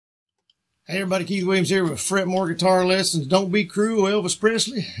Hey everybody, Keith Williams here with Fret More Guitar Lessons. Don't Be Cruel, Elvis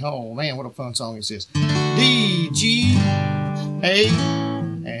Presley. Oh man, what a fun song this is. D, G, A,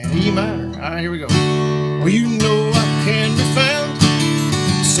 and E minor. All right, here we go. Well, you know I can be found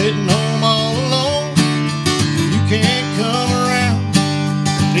sitting home all alone. You can't come around.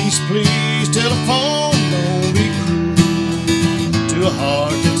 Please telephone. Don't be cruel to a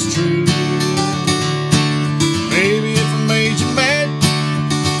heart that's true. Baby, if I made you mad,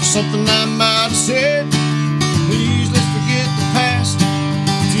 something I might have said, please let's forget the past.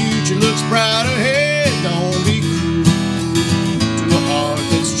 The future looks bright ahead. Don't be cruel to a heart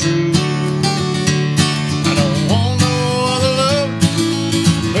that's true. I don't want no other love,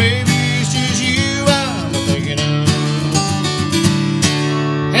 baby, it's just you I'm thinking of.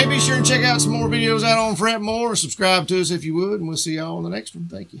 Hey, be sure and check out some more videos out on Fret More. Subscribe to us if you would, and we'll see y'all on the next one.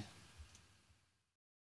 Thank you.